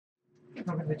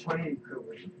근데 저희 그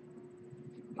뭐지?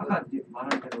 아까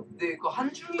말한 대로 근데 그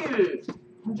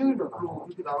한중일도 나와.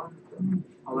 그렇게 나왔는데.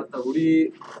 아 맞다,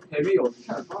 우리 데뷔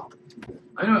어떻게 할까?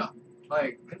 아니면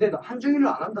근데 나 한중일로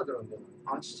안 한다 들었는데.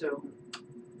 아 진짜요?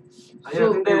 아니야,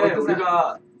 근데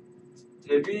우리가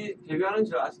데뷔하는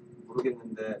줄 아직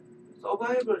모르겠는데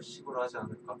서바이벌식으로 하지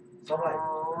않을까?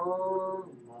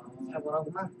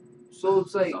 살벌하구만.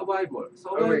 서바이벌.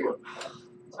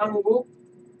 한국,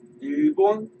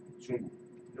 일본, 중국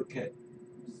이렇게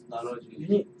나눠지.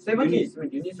 유닛 세븐틴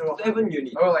있으면 유닛으로. 세븐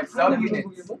유닛. Or like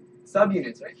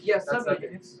sub-units, right? Yeah,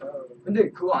 sub-units. sub-units. 근데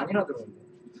그거 아니라 들었는데.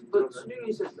 그 수능이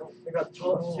있었어. 그러니까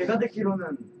제가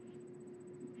듣기로는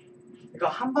그러니까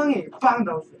한 방에 빵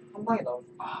나왔어요. 한 방에 나왔어.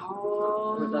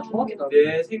 나 정확히 나.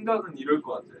 내 생각은 이럴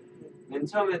것 같아. 맨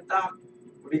처음에 딱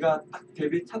우리가 딱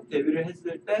첫 데뷔를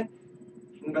했을 때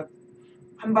뭔가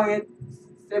한 방에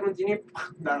세븐틴이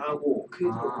팍 나가고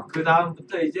그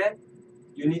다음부터 이제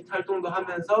유닛 활동도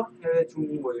하면서 해외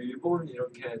중국 뭐 일본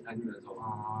이렇게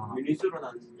다니면서 유닛으로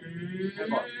난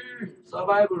해봐.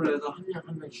 서바이벌로 해서 한 명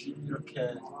한 명씩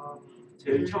이렇게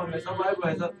제일 처음에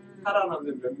서바이벌에서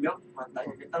살아남는 몇 명만 딱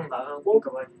이렇게 딱 나가고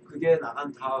그게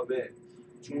나간 다음에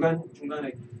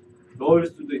중간에 넣을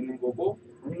수도 있는 거고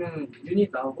아니면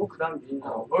유닛 나오고 그 다음 유닛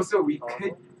나오고. Also we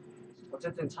could.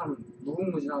 어쨌든 참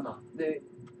무궁무진하다. 네.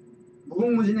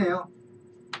 무궁무진해요.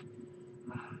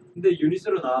 근데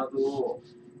유닛으로 나와도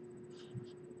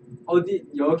어디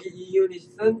여기 이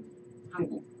유닛은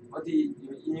한국, 어디 이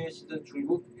유닛은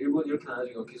중국, 일본 이렇게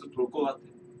나눠지고 계속 돌 것 같아.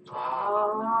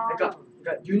 그러니까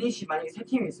유닛이 만약에 세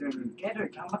팀이 있으면 계속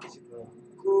이렇게 한 바퀴씩 돌아.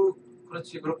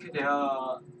 그렇지, 그렇게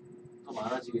돼야 더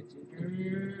많아지겠지.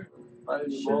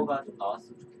 빨리 뭐가 좀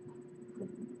나왔으면 좋겠다.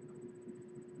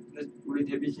 근데 우리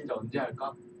데뷔 진짜 언제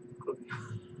할까?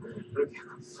 그렇게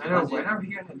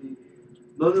아니면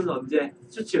너는 언제?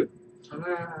 추측.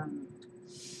 저는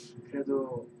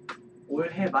그래도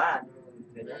올해 말 아니면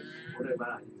내년? 올해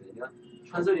말 아니면 내년?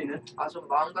 한솔이는? 전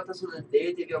마음 같아서는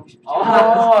내일 데뷔하고 싶지.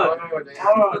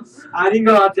 아닌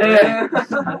것 같아. 안돼.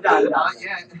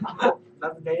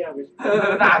 나도 내일 하고 싶어.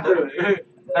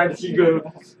 난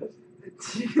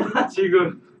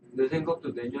지금 내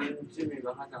생각도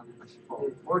내년쯤이면 하지 않을까 싶어.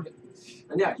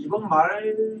 아니야, 이번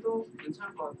말도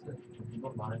괜찮을 것 같아.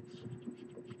 이번 말에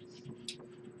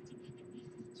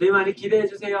저희 많이 기대해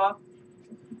주세요.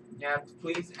 Yeah,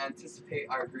 please anticipate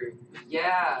our group.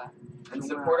 Yeah, and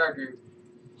support our group.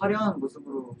 화려한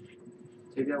모습으로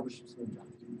데뷔하고 싶습니다.